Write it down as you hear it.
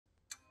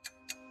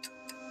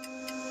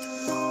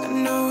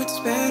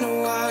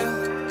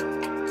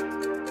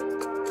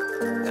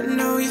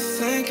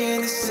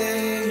the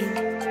same,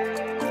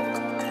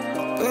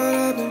 but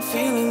I've been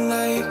feeling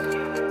like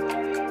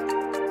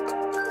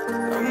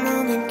a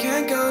moment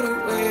can't go to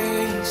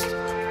waste.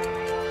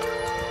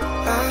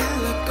 I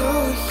let go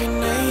of your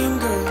name,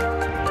 girl.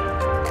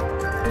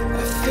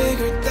 I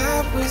figured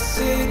that was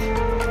it.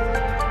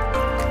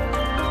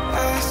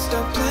 I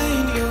stopped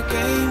playing your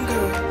game,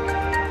 girl.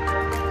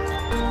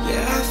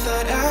 Yeah, I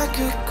thought I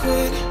could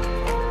quit.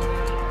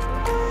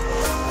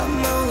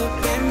 I'm all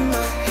up in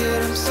my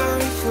head, I'm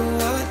sorry for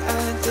what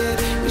I did.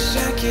 Wish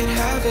I could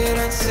have it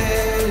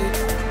unsaid.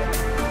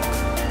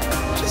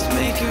 Just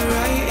make it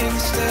right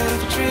instead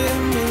of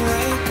treating me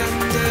like I'm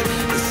dead.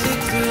 Is it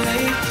too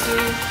late to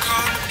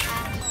call?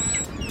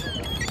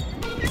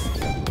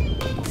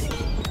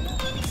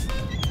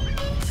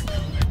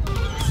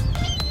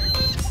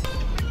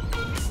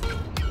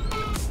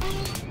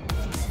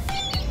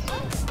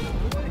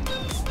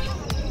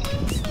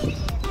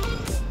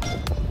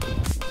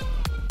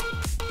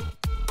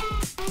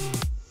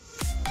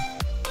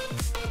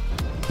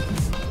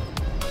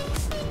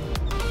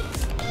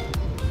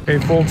 Hey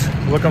folks,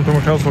 welcome to my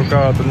health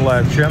workout and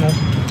live channel,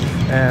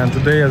 and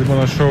today I'm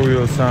gonna show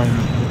you some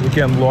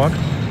weekend vlog.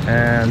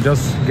 And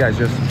guys,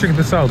 just check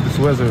this out, this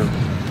weather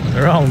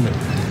around me.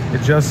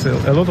 It's just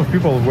a lot of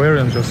people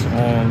wearing just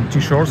on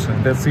t-shirts,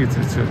 and that's it.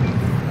 It's the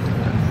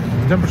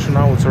temperature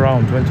now, it's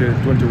around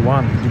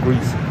 21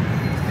 degrees,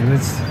 and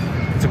it's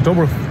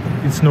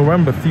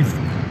November 5th,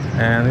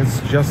 and it's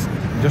just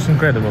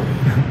incredible.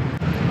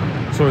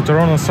 So it's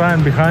Toronto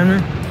sign behind me,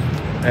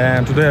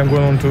 and today I'm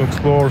going to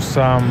explore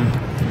some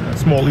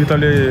small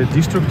Italy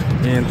district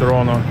in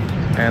Toronto,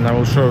 and I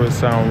will show you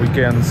some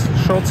weekend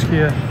shots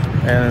here,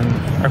 and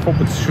I hope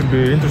it should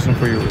be interesting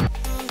for you.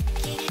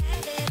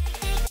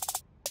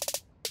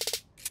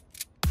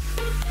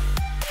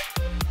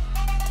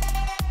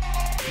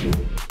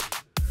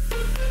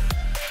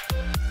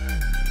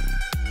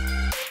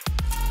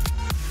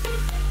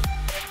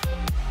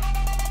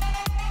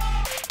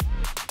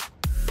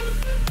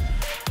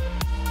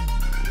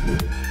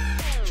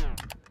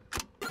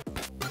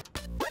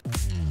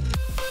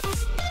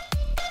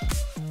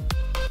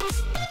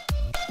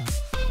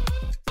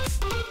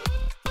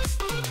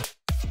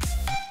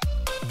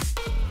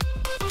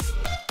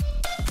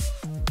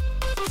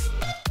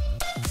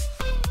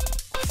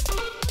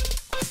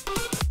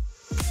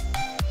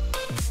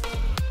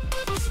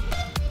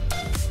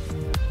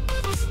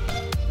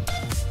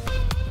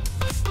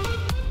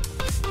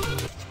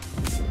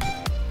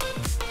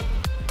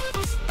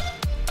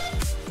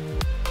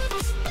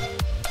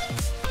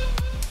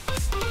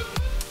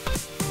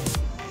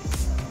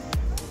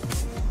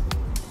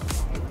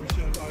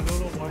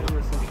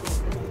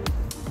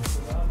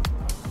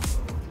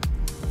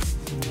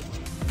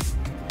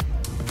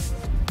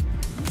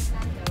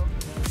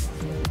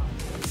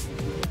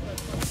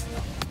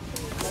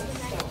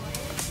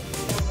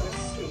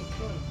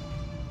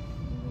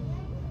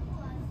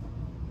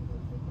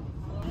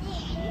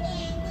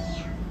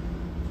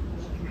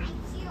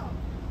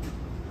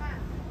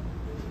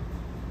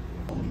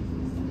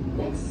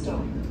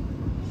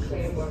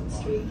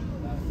 Street.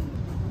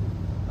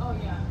 Oh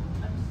yeah,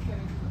 I'm just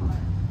kidding.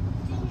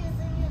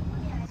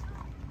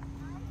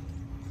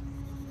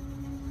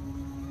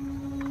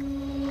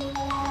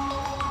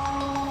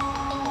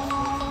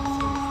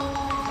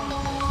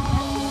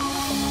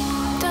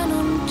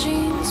 Denim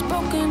jeans,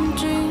 broken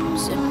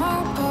dreams in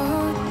my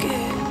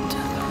pocket.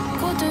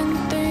 Golden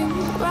thing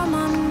round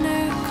my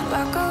neck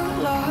like a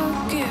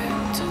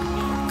locket.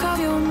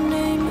 Carve your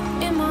name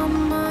in my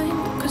mind,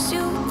 'cause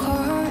you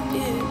caught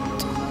it.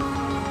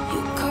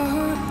 You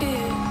caught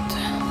it.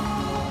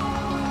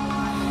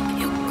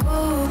 You're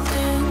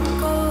golden,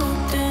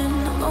 golden.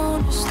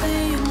 Honestly,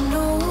 you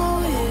know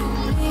it.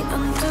 Me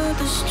under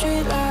the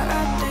street like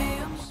I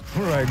did.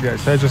 Alright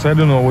guys, I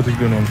don't know what is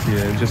going on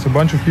here. Just a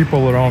bunch of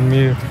people around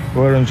me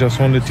wearing just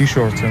only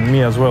t-shirts, and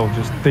me as well.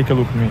 Just take a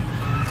look at me.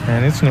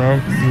 And it's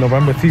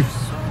November 5th,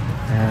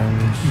 and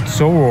it's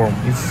so warm.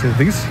 It's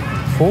this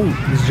fall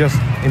is just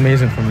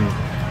amazing for me.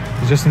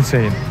 It's just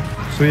insane.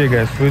 So yeah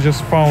guys, we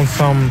just found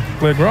some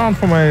playground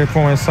for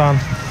my son,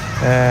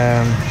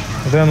 and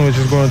then we're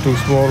just going to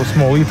explore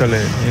small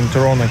Italy in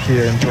Toronto,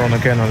 here in Toronto,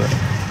 Canada,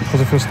 for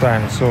the first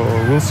time. So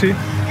we'll see.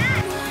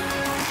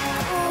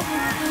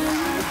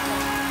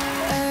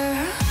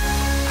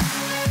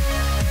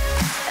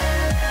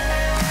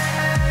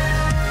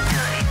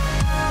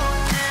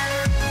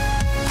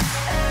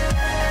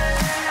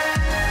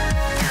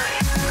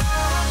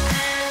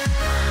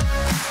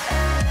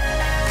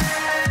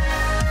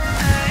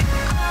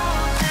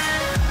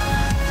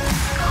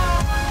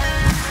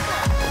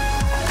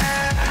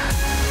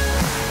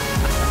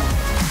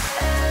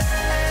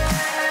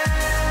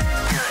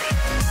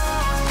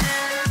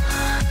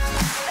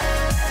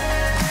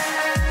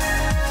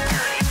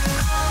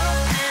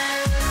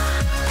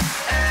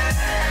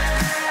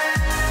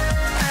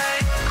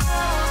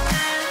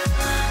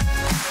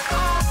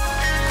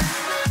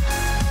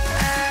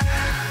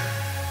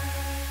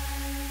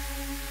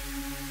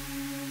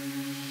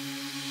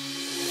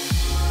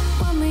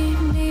 When we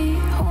meet,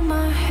 hold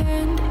my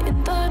hand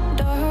in the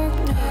dark.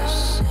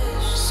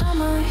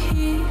 Summer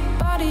heat,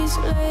 bodies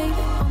laid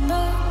on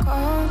the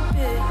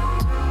carpet.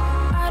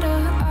 Eye to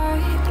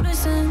eye,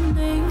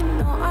 glistening,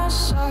 no, I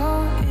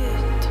saw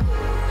it.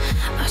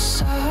 I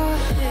saw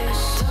it.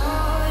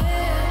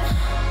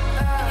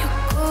 You're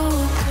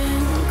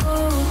golden,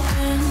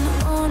 golden.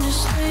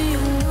 Honestly,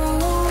 you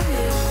know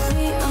it.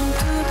 Me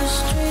onto the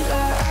street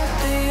like at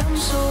the young,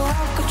 so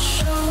I could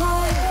show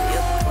you.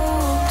 You're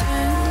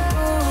golden,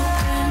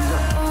 golden.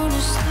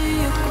 Honestly,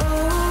 you're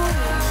glowing.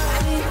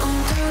 Me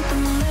under the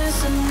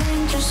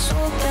mezzanine, just so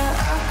that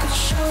I could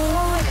show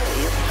you.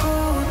 You're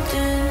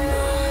golden.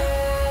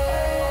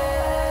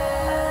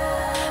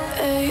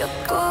 Hey, you're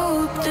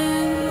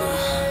golden.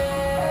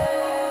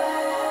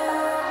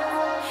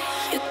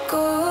 You're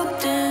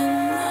golden.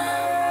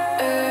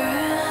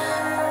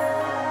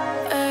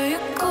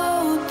 You're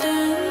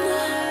golden.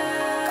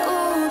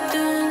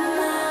 Golden.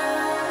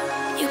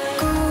 You're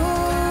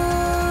golden.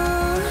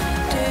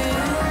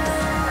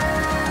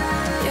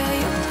 Yeah,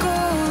 you're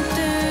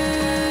golden.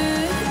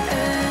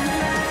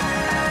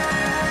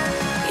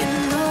 You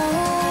know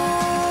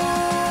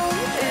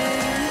it.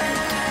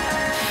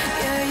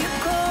 Yeah, you're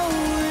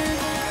glowing.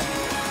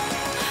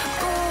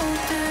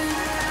 Golden.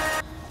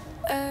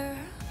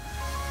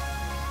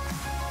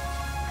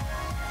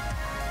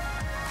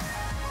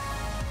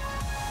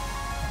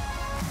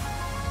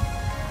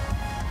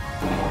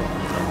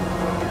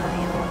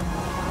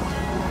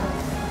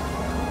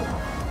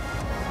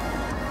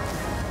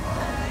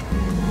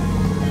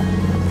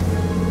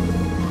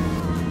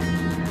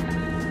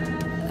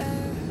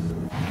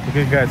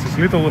 Okay guys, it's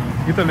Little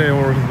Italy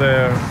over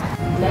there.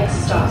 Next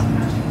stop.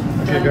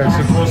 Okay guys,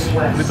 it was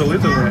Little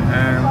Italy,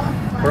 and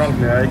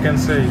currently I can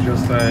say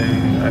just I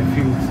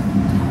feel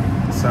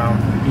some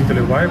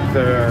Italy vibe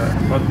there,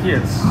 but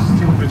yeah, it's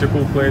still a pretty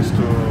cool place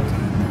to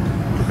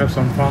have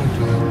some fun,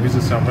 to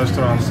visit some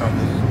restaurants, some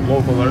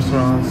local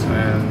restaurants,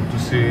 and to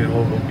see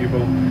local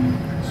people.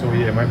 So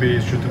yeah, maybe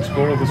you should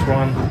explore this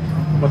one.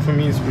 But for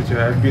me it's pretty,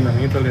 I've been in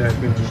Italy, I've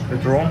been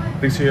at Rome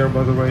this year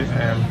by the way,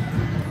 and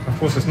of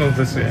course it's not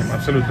the same,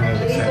 absolutely not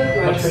the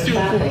same, but still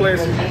a cool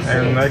place,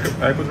 and I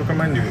could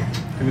recommend you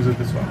to visit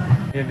this one.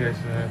 Yeah guys,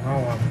 now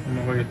I'm on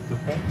my way to the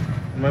home.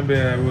 Maybe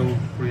I will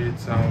create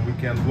some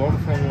weekend vlog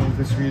from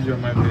this video,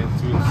 maybe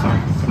it's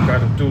some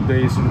kind of 2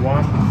 days in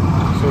one.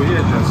 So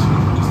yeah, just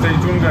stay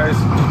tuned guys,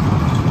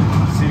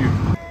 see you.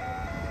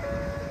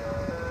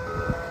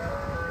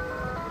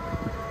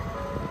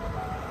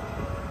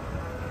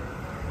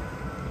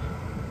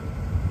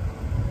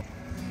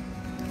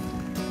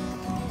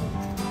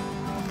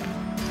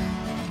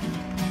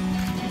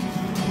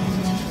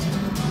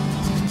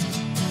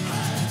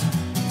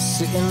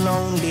 Sitting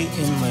lonely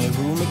in my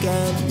room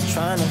again,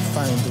 trying to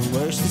find the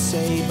words to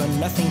say, but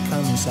nothing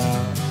comes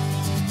out.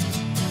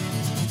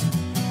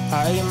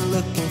 I am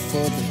looking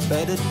for the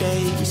better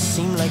days,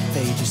 seem like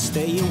they just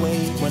stay away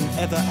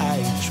whenever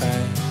I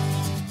try.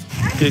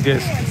 Okay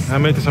guys,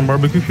 I'm making some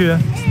barbecue here,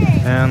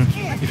 and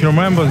if you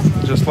remember,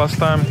 just last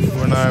time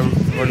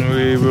when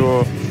we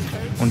were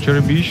on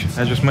Cherry Beach,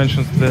 I just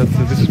mentioned that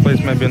this place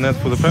may be net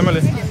for the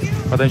family,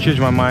 but I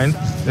changed my mind.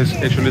 It's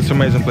an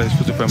amazing place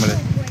for the family.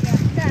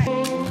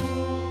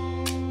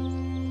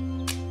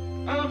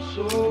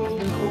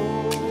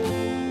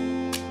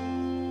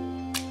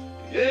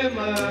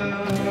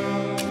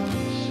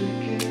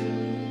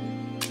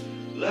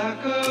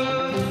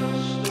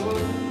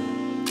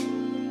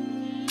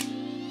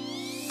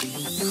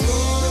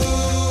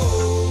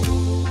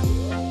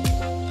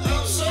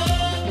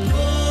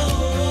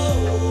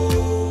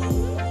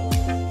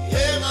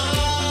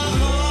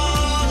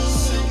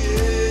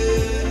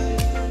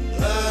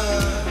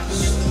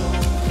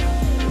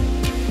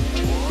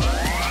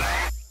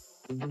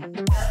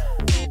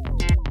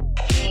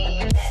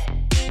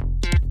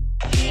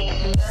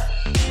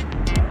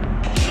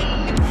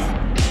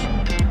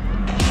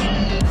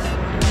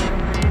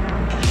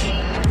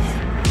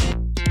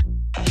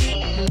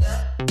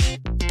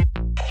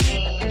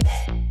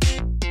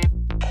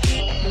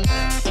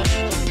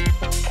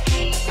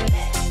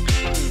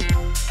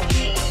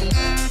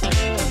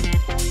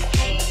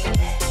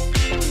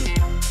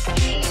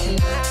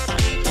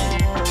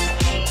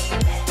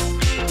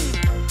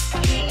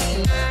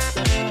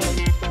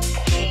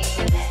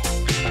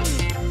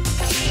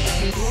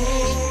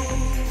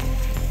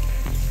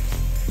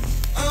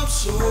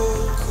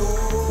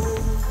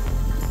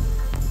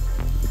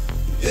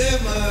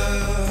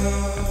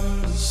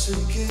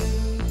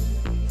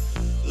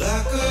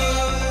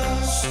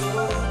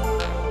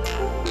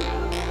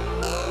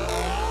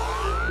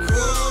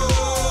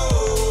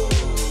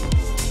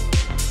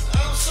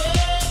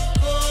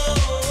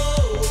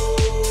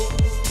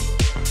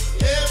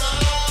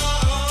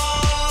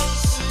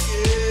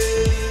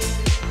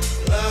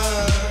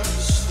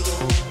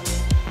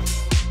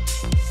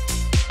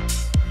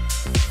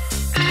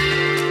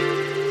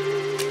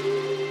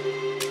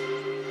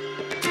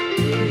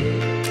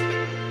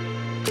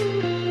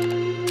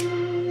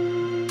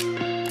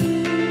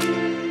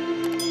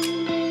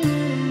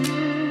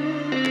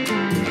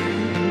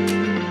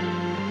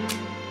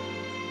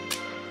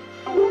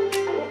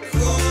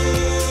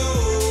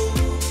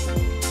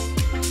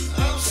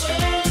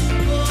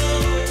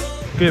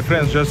 Okay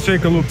friends, just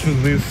take a look to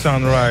this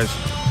sunrise.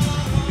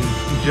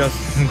 It's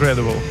just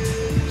incredible.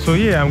 So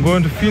yeah, I'm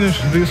going to finish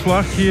this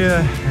vlog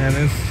here, and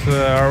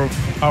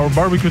it's our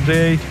barbecue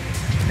day,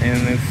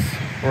 and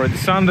it's already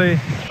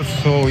Sunday.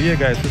 So yeah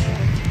guys,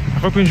 I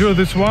hope you enjoyed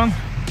this one.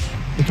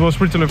 It was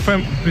pretty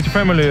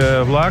family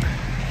vlog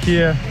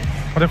here,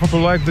 but I hope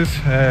you like this.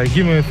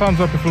 Give me a thumbs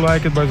up if you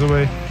like it, by the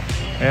way,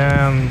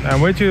 and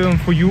I'm waiting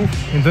for you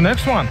in the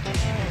next one.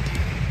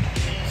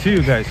 See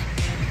you guys.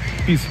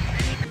 Peace.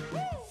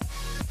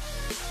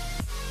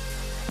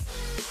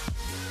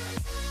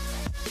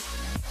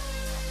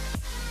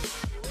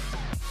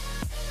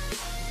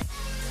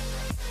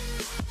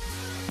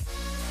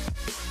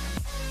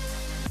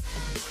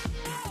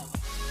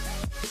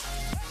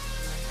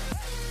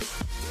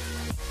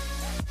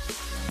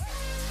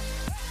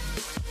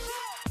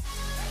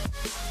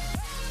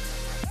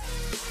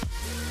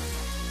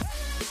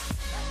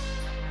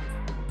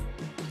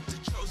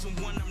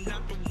 I'm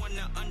not the one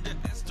to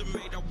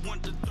underestimate. I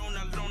want the throne,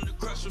 I loan the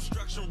crush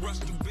obstruction, rush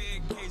through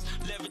barricades,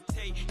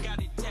 levitate, got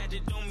it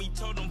tatted on me,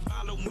 told them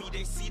follow me.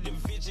 They see the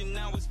vision,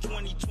 now it's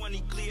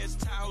 2020, clear as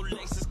Tahoe,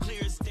 Lexus,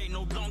 clear as day,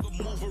 no longer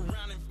move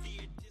around and